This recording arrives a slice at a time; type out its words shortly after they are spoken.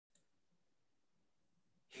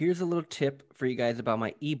Here's a little tip for you guys about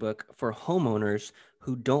my ebook for homeowners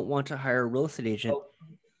who don't want to hire a real estate agent. Oh.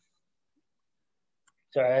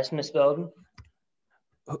 Sorry, I just misspelled.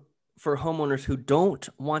 For homeowners who don't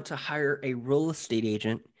want to hire a real estate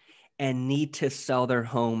agent and need to sell their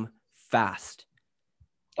home fast.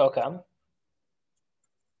 Okay.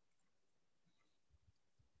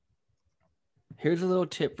 Here's a little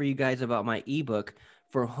tip for you guys about my ebook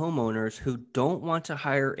for homeowners who don't want to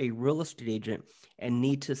hire a real estate agent and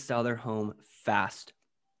need to sell their home fast.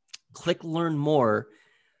 Click learn more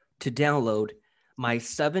to download my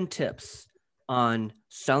 7 tips on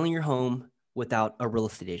selling your home without a real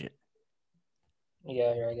estate agent.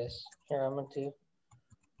 Yeah, here, I guess. Here, I'm going to.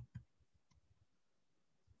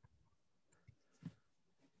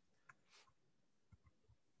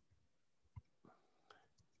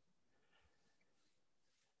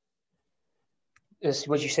 Is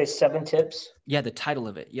what you say 7 tips? Yeah, the title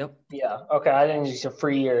of it. Yep. Yeah. Okay. I think it's a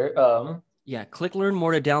free year. Yeah. Click learn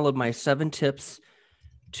more to download my 7 tips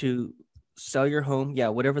to sell your home. Yeah.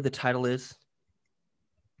 Whatever the title is.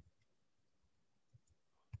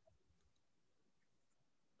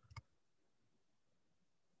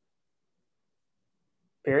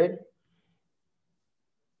 Period.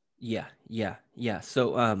 Yeah.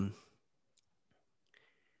 So,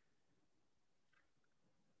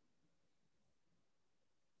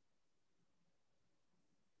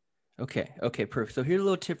 Okay, perfect. So here's a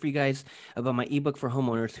little tip for you guys about my ebook for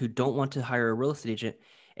homeowners who don't want to hire a real estate agent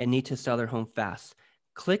and need to sell their home fast.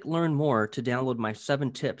 Click learn more to download my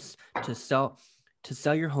 7 tips to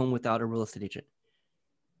sell your home without a real estate agent.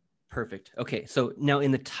 Perfect. Okay, so now in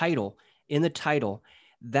the title,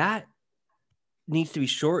 that needs to be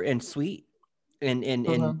short and sweet and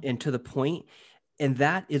to the point. And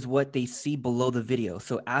that is what they see below the video.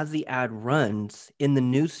 So as the ad runs in the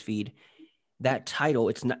news feed, that title,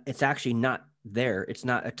 it's actually not there. It's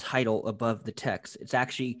not a title above the text. It's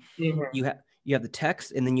actually you have the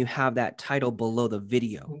text and then you have that title below the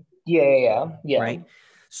video. Yeah. Right.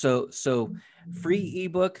 So free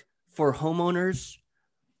ebook for homeowners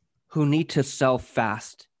who need to sell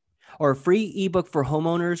fast, or a free ebook for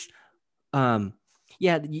homeowners.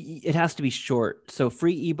 It has to be short. So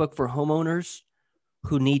free ebook for homeowners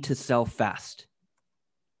who need to sell fast.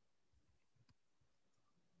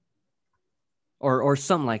 Or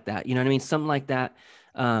something like that. You know what I mean? Something like that.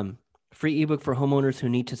 Free ebook for homeowners who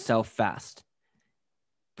need to sell fast.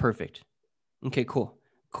 Perfect. Okay, cool.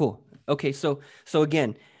 Okay, so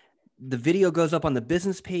again, the video goes up on the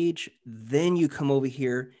business page, then you come over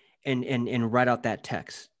here and write out that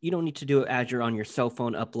text. You don't need to do it as you're on your cell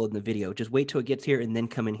phone uploading the video. Just wait till it gets here and then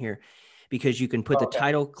come in here, because you can put the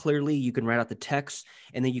title clearly, you can write out the text,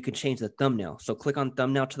 and then you can change the thumbnail. So click on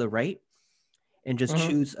thumbnail to the right and just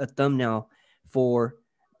choose a thumbnail for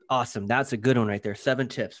awesome. That's a good one right there. 7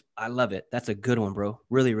 tips. I love it. That's a good one, bro.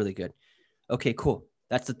 Really, really good. Okay, cool.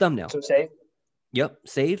 That's the thumbnail. So save? Yep,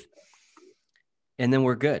 save. And then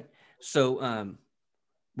we're good. So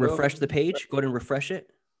refresh the page. Go ahead and refresh it.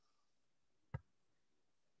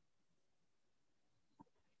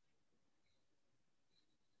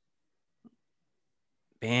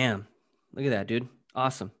 Bam. Look at that, dude.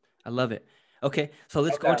 Awesome. I love it. Okay, so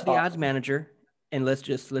let's go into the ads manager and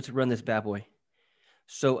let's run this bad boy.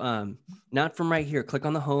 So not from right here. Click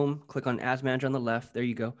on the home, click on ads manager on the left. There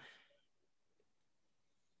you go.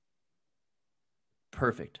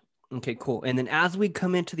 Perfect. Okay, cool. And then as we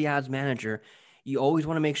come into the ads manager, you always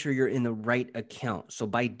want to make sure you're in the right account. So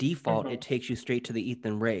by default, it takes you straight to the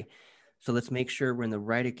Ethan Ray. So let's make sure we're in the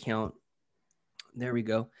right account. There we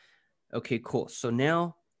go. Okay, cool. So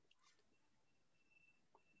now,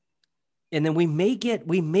 and then we may get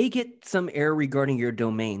some error regarding your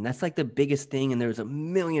domain. That's like the biggest thing. And there's a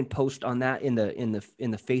million posts on that in the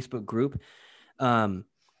Facebook group.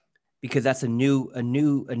 Because that's a new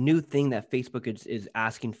thing that Facebook is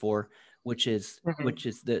asking for, which is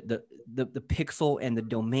the pixel and the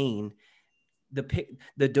domain. The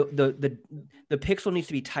pixel needs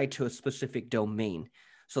to be tied to a specific domain.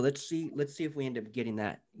 So let's see if we end up getting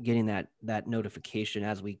that notification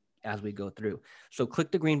as we go through. So click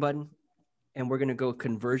the green button, and we're going to go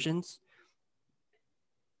conversions.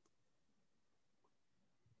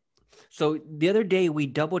 So the other day we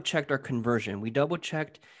double checked our conversion. We double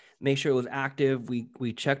checked, make sure it was active.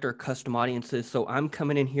 We checked our custom audiences. So I'm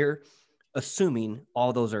coming in here assuming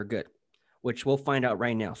all those are good, which we'll find out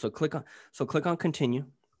right now. So click on continue.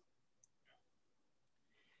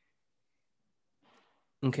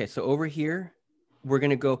 Okay, so over here we're going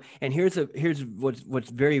to go, and here's what's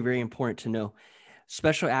very, very important to know.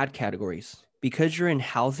 Special ad categories. Because you're in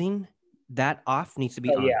housing, that off needs to be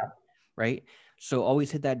on. Yeah. Right? So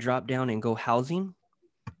always hit that drop down and go housing.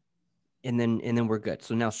 and then we're good.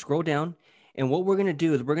 So now scroll down, and what we're going to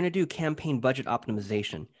do is we're going to do campaign budget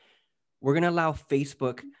optimization. We're going to allow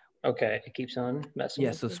Facebook. Okay, it keeps on messing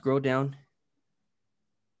Yeah, with so me. scroll down.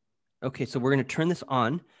 Okay, so we're going to turn this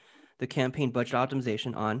on, the campaign budget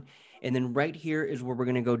optimization on, and then right here is where we're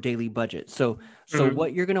going to go daily budget. So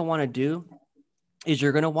what you're going to want to do is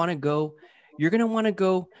you're going to want to go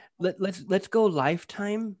let's go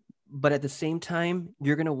lifetime, but at the same time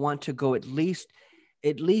you're going to want to go at least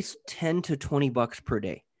 10 to 20 bucks per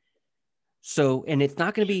day. So, and it's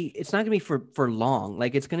not going to be for long.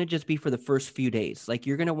 Like it's going to just be for the first few days. Like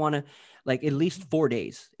you're going to want to like at least 4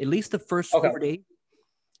 days. At least the first Okay. 4 days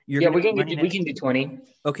you're Yeah, going to be running we can do 20.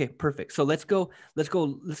 Okay, perfect. So let's go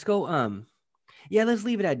yeah, let's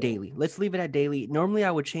leave it at daily. Let's leave it at daily. Normally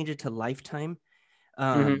I would change it to lifetime.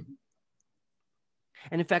 And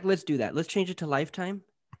in fact, let's do that. Let's change it to lifetime.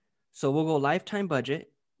 So we'll go lifetime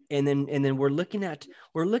budget, and then we're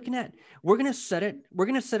gonna set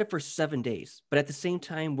it for 7 days, but at the same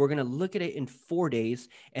time, we're gonna look at it in 4 days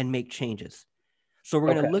and make changes. So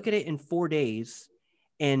we're gonna look at it in 4 days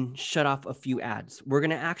and shut off a few ads. We're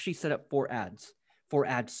gonna actually set up 4 ad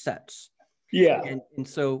sets. Yeah. And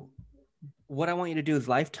so what I want you to do is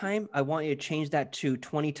lifetime. I want you to change that to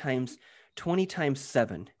 20 times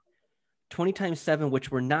 7. 20 times 7, which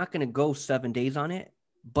we're not going to go 7 days on it,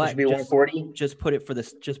 but it should be 140. Just put it for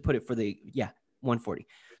this. Just put it for the 140.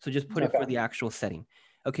 So just put it for the actual setting.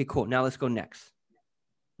 Okay, cool. Now let's go next.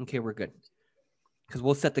 Okay, we're good because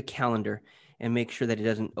we'll set the calendar and make sure that it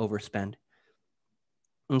doesn't overspend.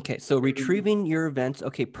 Okay, so retrieving your events.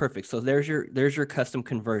 Okay, perfect. So there's your custom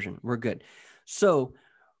conversion. We're good. So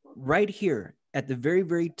right here at the very,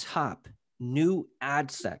 very top, new ad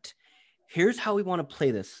set. Here's how we want to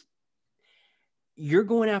play this. You're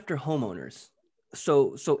going after homeowners.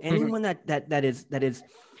 So anyone that is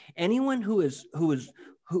anyone who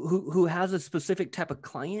has a specific type of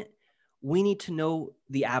client, we need to know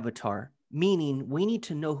the avatar, meaning we need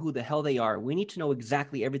to know who the hell they are. We need to know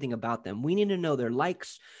exactly everything about them. We need to know their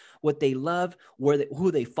likes, what they love,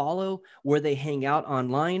 who they follow, where they hang out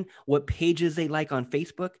online, what pages they like on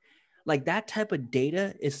Facebook. Like that type of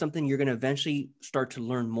data is something you're going to eventually start to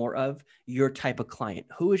learn more of. Your type of client.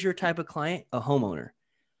 Who is your type of client? A homeowner.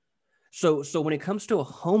 So when it comes to a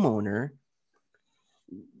homeowner,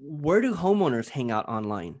 where do homeowners hang out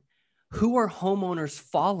online? Who are homeowners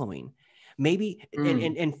following? Maybe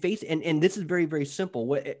and this is very, very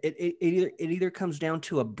simple. It either comes down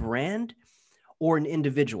to a brand or an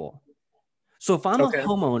individual. So if I'm a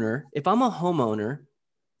homeowner,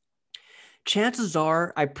 chances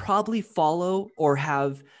are I probably follow or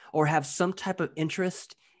have some type of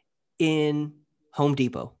interest in Home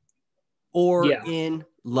Depot or in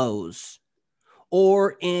Lowe's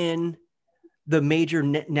or in the major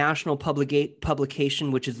national publication,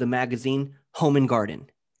 which is the magazine Home and Garden,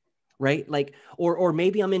 right? Like, or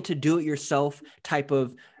maybe I'm into do-it-yourself type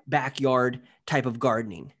of backyard type of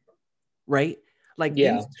gardening, right? Like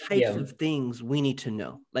these types of things we need to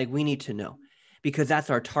know. Like we need to know because that's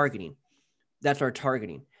our targeting.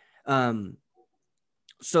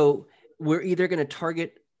 So we're either going to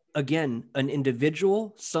target, again, an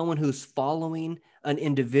individual, someone who's following an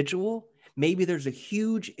individual. Maybe there's a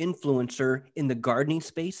huge influencer in the gardening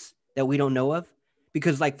space that we don't know of.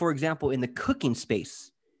 Because, like, for example, in the cooking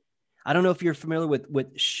space, I don't know if you're familiar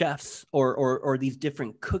with chefs or these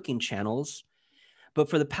different cooking channels, but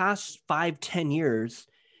for the past 5-10 years,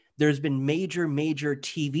 there's been major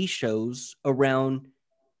TV shows around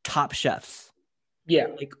top chefs. Yeah.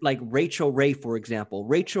 Like Rachel Ray, for example.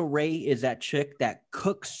 Rachel Ray is that chick that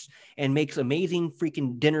cooks and makes amazing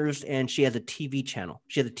freaking dinners, and she has a TV channel.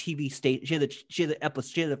 She has a TV state. She has a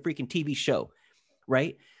freaking TV show,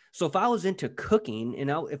 right? So if I was into cooking and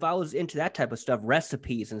if I was into that type of stuff,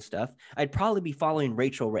 recipes and stuff, I'd probably be following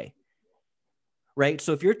Rachel Ray, right?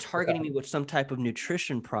 So if you're targeting me with some type of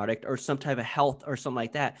nutrition product or some type of health or something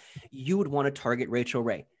like that, you would want to target Rachel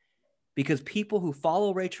Ray. Because people who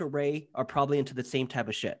follow Rachel Ray are probably into the same type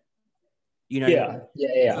of shit. You know what I mean?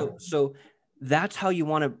 Yeah. So that's how you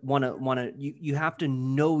want to you have to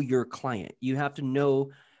know your client. You have to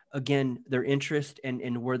know, again, their interest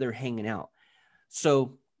and where they're hanging out.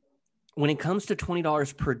 So when it comes to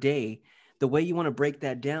 $20 per day, the way you want to break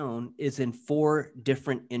that down is in 4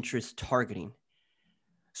 different interest targeting.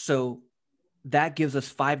 So that gives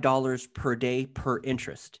us $5 per day per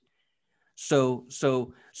interest. So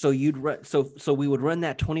we would run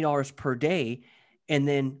that $20 per day, and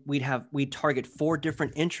then we'd target 4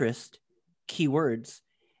 different interest keywords,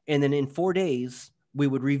 and then in 4 days we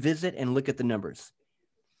would revisit and look at the numbers.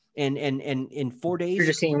 And in 4 You're days,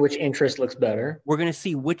 just seeing which interest looks better. we're going to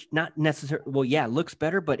see which, not necessarily, well, yeah, looks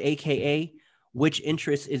better, but AKA which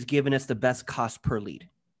interest is giving us the best cost per lead.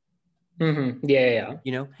 Mm-hmm. Yeah.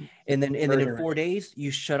 You know, and then in 4 days,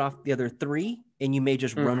 you shut off the other 3 and you may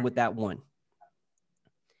just run with that one.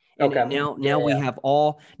 And, Okay. now we have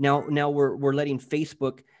all, now we're letting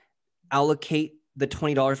Facebook allocate the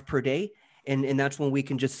 $20 per day. And that's when we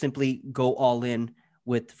can just simply go all in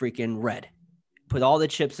with freaking red, put all the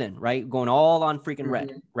chips in, right? Going all on freaking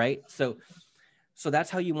red, right? So that's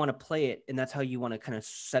how you want to play it. And that's how you want to kind of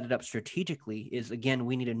set it up strategically is, again,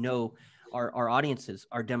 we need to know our audiences,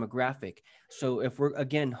 our demographic. So if we're,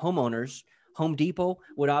 again, homeowners, Home Depot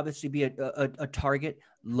would obviously be a target.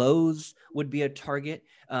 Lowe's would be a target.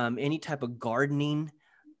 Any type of gardening,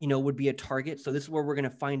 would be a target. So this is where we're going to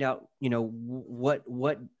find out,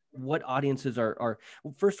 what audiences are.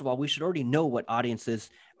 Well, first of all, we should already know what audiences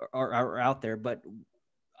are out there, but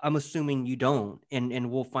I'm assuming you don't,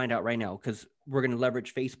 and we'll find out right now because we're going to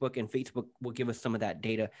leverage Facebook, and Facebook will give us some of that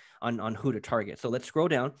data on who to target. So let's scroll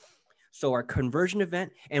down. So our conversion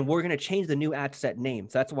event, and we're going to change the new ad set name.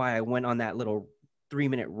 So that's why I went on that little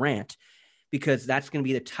 3-minute rant, because that's going to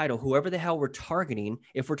be the title. Whoever the hell we're targeting,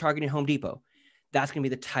 if we're targeting Home Depot, that's going to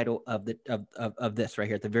be the title of this right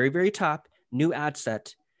here at the very, very top, new ad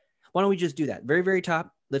set. Why don't we just do that? Very, very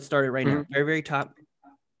top. Let's start it right now. Very, very top.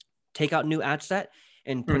 Take out new ad set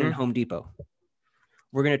and put in Home Depot.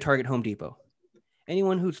 We're going to target Home Depot.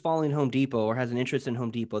 Anyone who's following Home Depot or has an interest in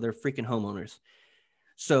Home Depot, they're freaking homeowners.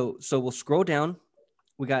 So we'll scroll down.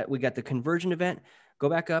 We got the conversion event. Go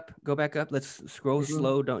back up. Let's scroll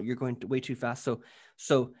slow. You're going way too fast.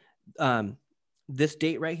 So this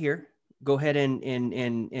date right here, go ahead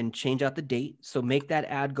and change out the date. So make that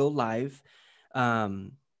ad go live.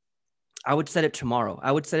 I would set it tomorrow.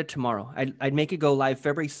 I'd make it go live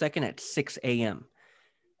February 2nd at 6 a.m.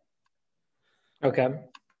 Okay.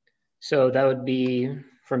 So that would be,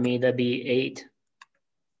 for me, that'd be 8.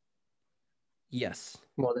 Yes.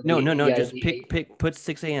 Well, No. yeah, Just put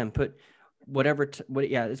 6 a.m. Put whatever.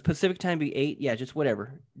 It's Pacific time be 8. Yeah, just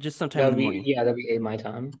whatever. Just sometime in the morning. Yeah, that'd be 8 my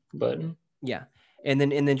time. But yeah. And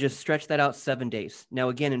then just stretch that out 7 days. Now,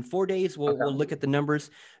 again, in 4 days, we'll look at the numbers.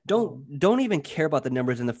 Don't even care about the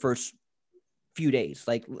numbers in the first few days.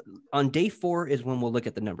 Like on day 4 is when we'll look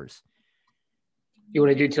at the numbers. You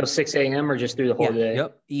want to do till 6 a.m. or just through the whole day?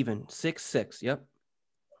 Yep. Even 6. Yep.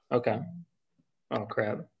 Okay. Oh,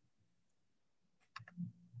 crap.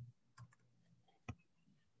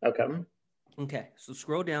 Okay. So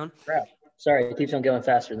scroll down. Crap. Sorry, it keeps on going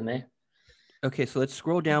faster than me. Okay. So let's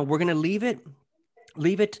scroll down. We're going to leave it.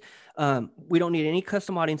 We don't need any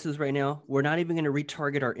custom audiences right now. We're not even going to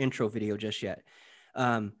retarget our intro video just yet.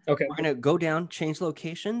 Okay. We're going to go down, change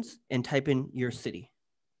locations, and type in your city.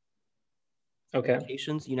 Okay.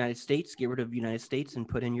 Locations, United States, get rid of United States and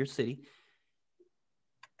put in your city.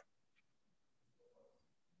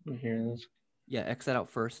 Here. Yeah, X that out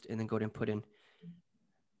first and then go ahead and put in.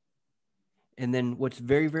 And then what's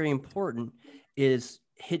very, very important is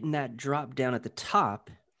hitting that drop down at the top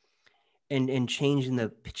and changing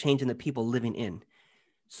the people living in.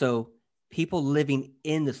 So people living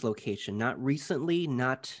in this location, not recently,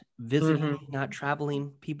 not visiting, not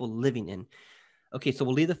traveling, people living in. Okay, so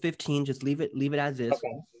we'll leave the 15, just leave it as is.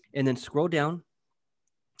 Okay. And then scroll down.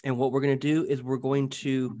 And what we're going to do is we're going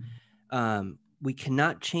to, we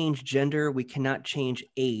cannot change gender. We cannot change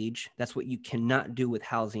age. That's what you cannot do with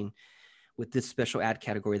housing, with this special ad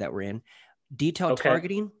category that we're in. Detailed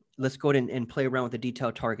targeting. Let's go ahead and play around with the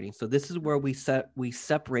detailed targeting. So this is where we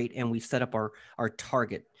separate and we set up our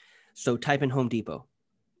target. So type in Home Depot.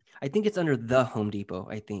 I think it's under the Home Depot,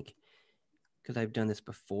 I think, because I've done this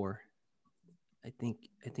before. I think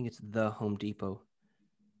it's the Home Depot.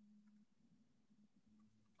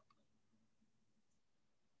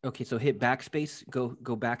 Okay, so hit backspace,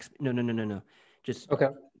 go back. No. Just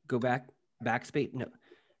go backspace. No.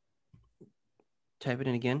 Type it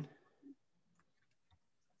in again.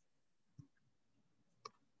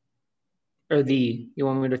 Or you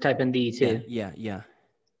want me to type in the too? Yeah.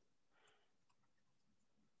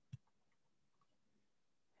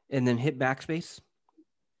 And then hit backspace.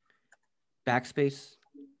 Backspace.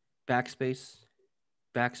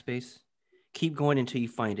 Keep going until you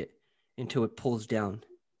find it, until it pulls down.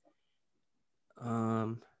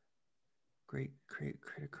 Great credit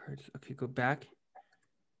cards. Okay, go back.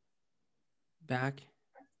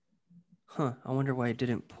 Huh, I wonder why it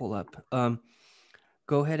didn't pull up.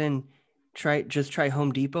 Go ahead and try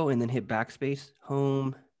Home Depot and then hit backspace.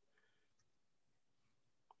 Home.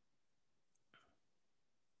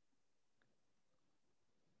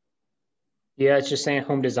 Yeah, it's just saying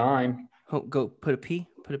home design. Go put a P.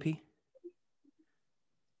 Put a P.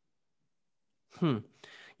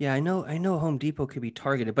 Yeah, I know Home Depot could be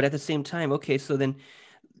targeted, but at the same time, okay, so then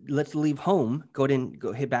let's leave home. Go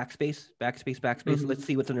hit backspace, backspace, backspace. Mhm. Let's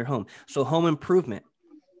see what's under home. So home improvement,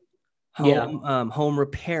 Yeah. home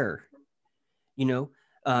repair.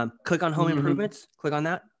 Click on home Mhm. improvements. Click on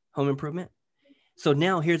that home improvement. So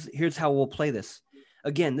now here's how we'll play this.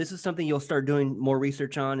 Again, this is something you'll start doing more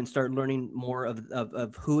research on and start learning more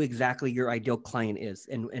of who exactly your ideal client is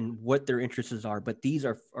and what their interests are. But these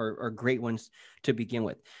are great ones to begin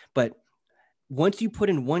with. But once you put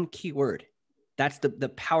in one keyword, that's the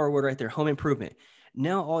power word right there, home improvement.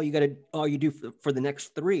 Now all you do for the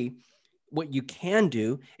next three, what you can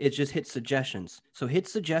do is just hit suggestions. So hit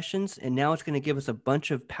suggestions, and now it's going to give us a bunch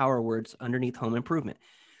of power words underneath home improvement.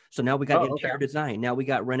 So now we got interior design. Now we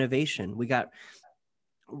got renovation. We got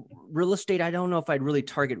real estate. I don't know if I'd really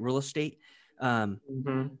target real estate,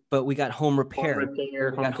 but we got home repair.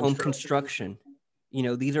 We got home construction.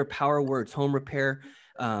 These are power words: home repair,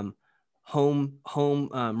 home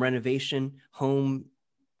renovation, home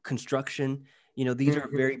construction. These are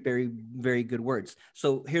very, very, very good words.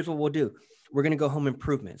 So here's what we'll do. We're going to go home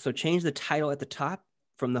improvement. So change the title at the top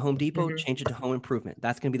from the Home Depot, change it to home improvement.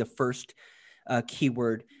 That's going to be the first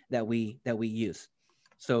keyword that we use.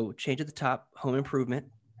 So change at the top, home improvement.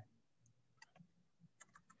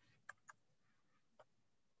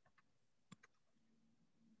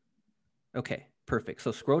 Okay, perfect.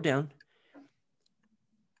 So scroll down.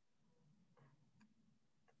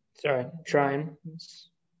 Sorry, trying.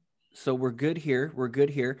 So we're good here. We're good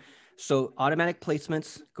here. So automatic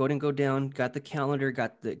placements, go ahead and go down. Got the calendar,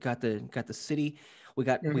 got the city. We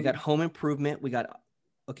got home improvement. We got,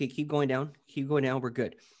 okay, keep going down. Keep going down. We're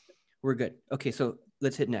good. We're good. Okay, so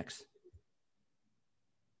let's hit next.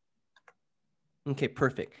 Okay,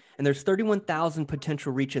 perfect. And there's 31,000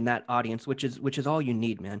 potential reach in that audience, which is all you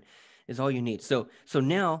need, man. Is all you need. So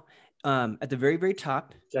now at the very, very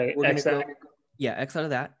top, we're gonna go, yeah, X out of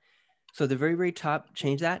that. So the very, very top,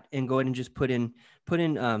 change that and go ahead and just put in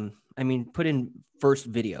first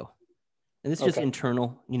video. And this is just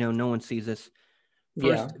internal, no one sees this.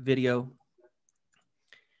 First video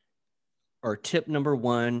or tip number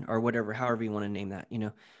 1 or whatever, however you want to name that,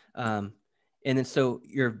 and then so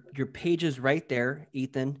your page is right there,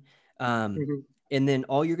 Ethan. And then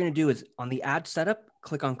all you're going to do is on the ad setup,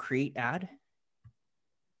 click on create ad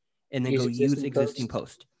and then go use existing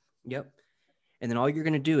post. Yep. And then all you're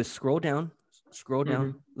going to do is scroll down. Let's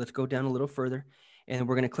go down a little further. And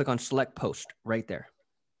we're going to click on select post right there.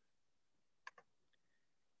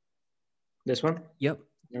 This one? Yep.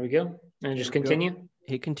 There we go. And just continue.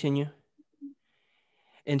 Hit continue.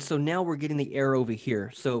 And so now we're getting the arrow over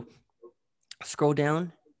here. So scroll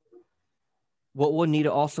down. What we'll need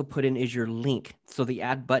to also put in is your link. So the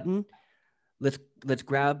add button, let's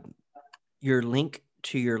grab your link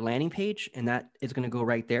to your landing page, and that is going to go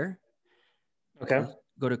right there. Okay. So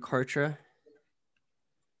go to Kartra.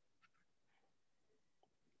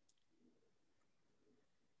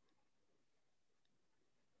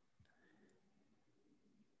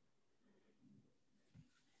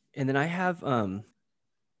 And then I have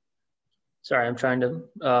sorry, I'm trying to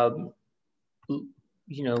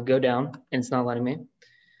go down and it's not letting me.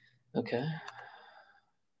 Okay.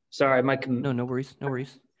 Sorry, no worries.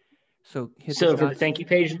 So hit for the thank you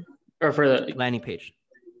page or for the landing page.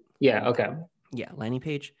 Yeah, okay. Yeah, landing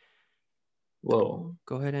page. Whoa.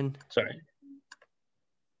 Go ahead and sorry.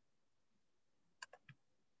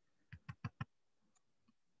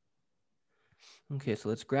 Okay, so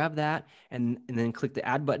let's grab that and then click the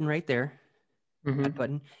add button right there. Add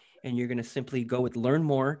button, and you're going to simply go with learn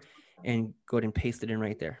more and go ahead and paste it in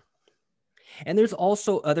right there. And there's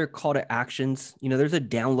also other call to actions. There's a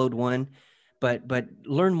download one, but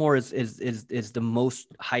learn more is the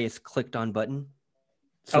most highest clicked on button.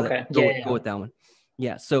 So go with that one.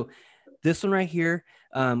 Yeah. So this one right here,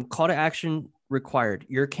 call to action required.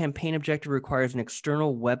 Your campaign objective requires an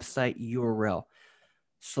external website URL.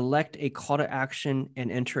 Select a call to action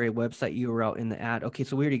and enter a website URL in the ad. Okay,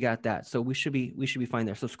 so we already got that. So we should be fine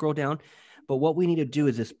there. So scroll down. But what we need to do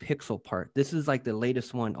is this pixel part. This is like the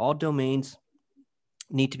latest one. All domains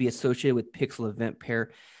need to be associated with pixel event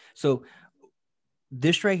pair. So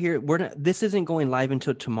this right here, this isn't going live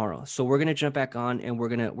until tomorrow. So we're gonna jump back on and we're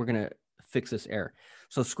gonna fix this error.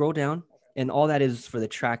 So scroll down, and all that is for the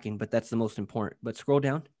tracking, but that's the most important. But scroll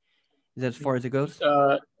down. Is that as far as it goes?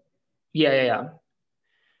 Yeah.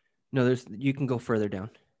 No, you can go further down.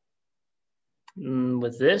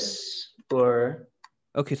 With this or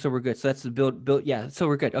okay, so we're good. So that's the build. Yeah, so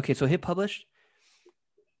we're good. Okay, so hit publish.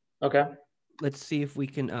 Okay. Let's see if we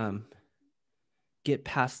can get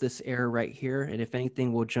past this error right here. And if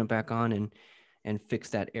anything, we'll jump back on and fix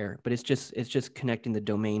that error. But it's just connecting the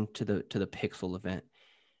domain to the pixel event.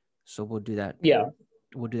 So we'll do that. Yeah.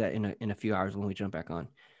 We'll do that in a few hours when we jump back on.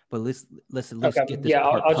 But let's at least Okay. get this Yeah,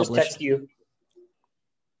 part I'll published. just text you.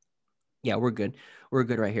 Yeah, we're good. We're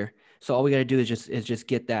good right here. So all we got to do is just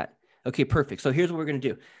get that. Okay, perfect. So here's what we're going to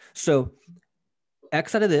do. So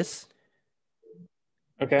X out of this.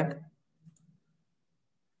 Okay.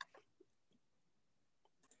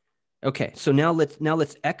 Okay, so now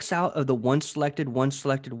let's X out of the one selected.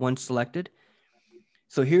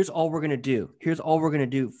 So here's all we're gonna do. Here's all we're gonna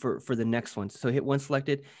do for the next one. So hit one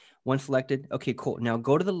selected. Okay, cool. Now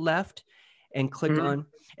go to the left and click on,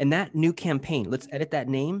 and that new campaign. Let's edit that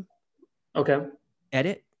name. Okay.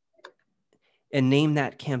 Edit and name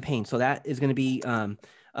that campaign. So that is gonna be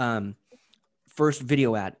first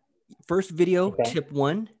video ad. First video tip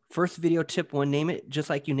 1. First video tip 1. Name it just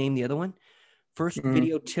like you name the other one. First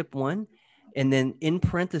video tip 1, and then in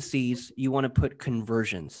parentheses, you want to put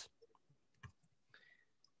conversions.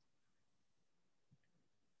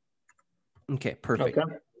 Okay, perfect.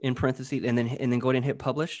 Okay. In parentheses, and then go ahead and hit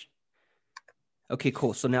publish. Okay,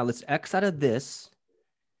 cool. So now let's X out of this.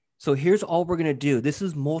 So here's all we're going to do. This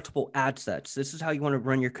is multiple ad sets. This is how you want to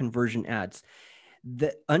run your conversion ads.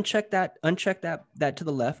 Uncheck that to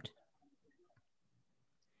the left.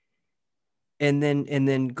 And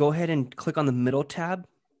then go ahead and click on the middle tab.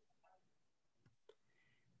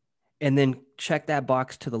 And then check that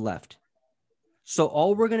box to the left. So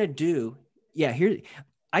all we're going to do, here,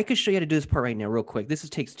 I could show you how to do this part right now real quick. This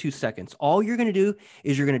takes 2 seconds. All you're going to do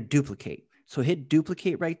is you're going to duplicate. So hit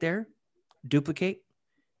duplicate right there. Duplicate.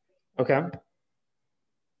 Okay.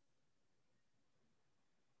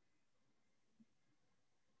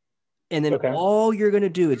 And then all you're going to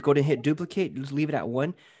do is go to hit duplicate. Just leave it at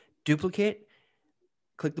 1. Duplicate.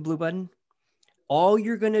 Click the blue button. All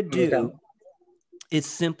you're going to do is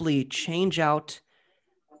simply change out,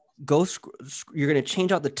 you're going to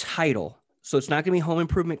change out the title. So it's not going to be home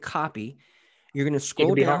improvement copy. You're going to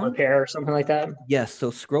scroll down. Home repair or something like that. Yes.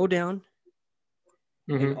 So scroll down.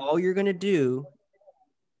 And all you're going to do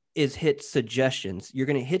is hit suggestions. You're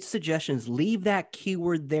going to hit suggestions. Leave that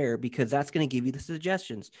keyword there because that's going to give you the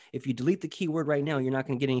suggestions. If you delete the keyword right now, you're not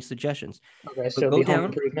going to get any suggestions. Okay. So go down. Home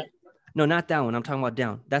improvement. No, not that one. I'm talking about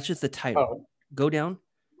down. That's just the title. Oh. Go down.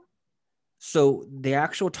 So the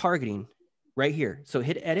actual targeting right here. So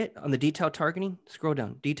hit edit on the detail targeting. Scroll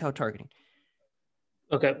down. Detail targeting.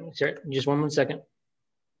 Okay. Sorry. Just one more second.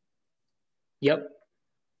 Yep.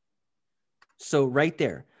 So right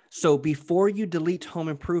there. So before you delete home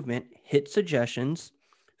improvement, hit suggestions,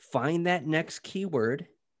 find that next keyword,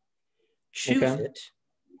 choose it,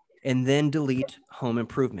 and then delete home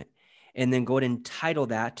improvement. And then go ahead and title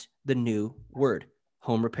that the new word,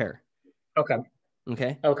 home repair. Okay.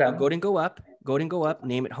 Okay. Okay. So go ahead and go up,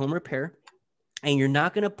 name it home repair. And you're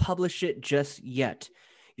not going to publish it just yet.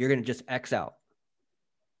 You're going to just X out.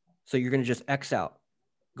 So you're going to just X out.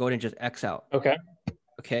 Go ahead and just X out. Okay.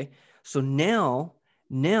 Okay. So now,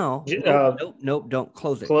 nope, don't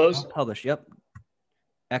close it. Close. Don't publish. Yep.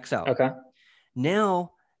 X out. Okay.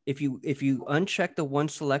 Now, if you uncheck the one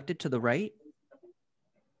selected to the right,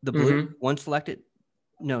 the blue one selected,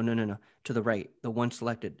 no, to the right, the one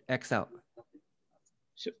selected, X out.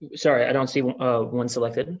 Sorry, I don't see one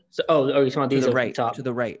selected. So, you're talking about these to the right, top. to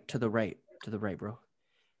the right, bro.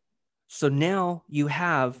 So now you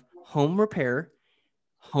have home repair,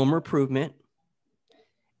 home improvement,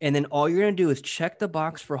 and then all you're going to do is check the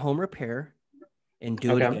box for home repair and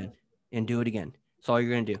do it again, and do it again. That's all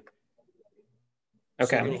you're going to do. Okay.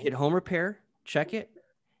 So you're going to hit home repair, check it,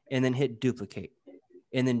 and then hit duplicate,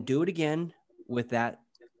 and then do it again with that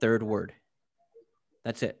third word.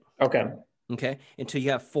 That's it. Okay. Okay. Until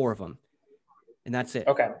you have 4 of them. And that's it.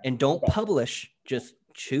 Okay. And don't publish. Just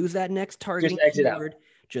choose that next targeting keyword.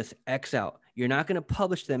 Just X out. You're not going to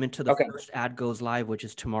publish them until the first ad goes live, which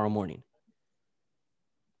is tomorrow morning.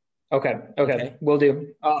 Okay. Will do.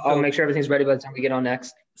 I'll make sure everything's ready by the time we get on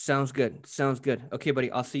next. Sounds good. Okay,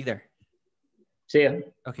 buddy. I'll see you there. See ya.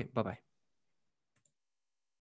 Okay. Bye-bye.